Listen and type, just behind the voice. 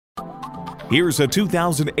Here's a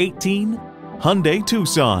 2018 Hyundai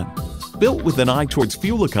Tucson. Built with an eye towards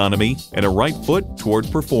fuel economy and a right foot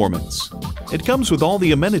toward performance. It comes with all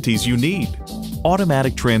the amenities you need.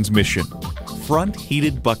 Automatic transmission, front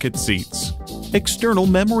heated bucket seats, external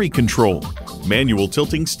memory control, manual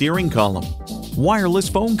tilting steering column, wireless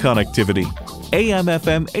phone connectivity,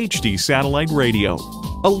 AM/FM HD satellite radio,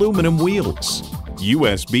 aluminum wheels,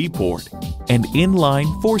 USB port, and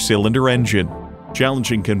inline 4-cylinder engine.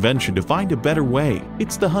 Challenging convention to find a better way.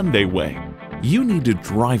 It's the Hyundai way. You need to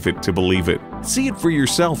drive it to believe it. See it for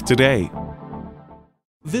yourself today.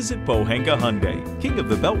 Visit Pohanka Hyundai, King of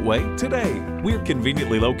the Beltway, today. We're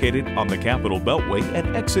conveniently located on the Capitol Beltway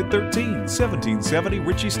at Exit 13, 1770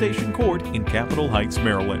 Ritchie Station Court in Capitol Heights,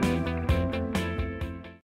 Maryland.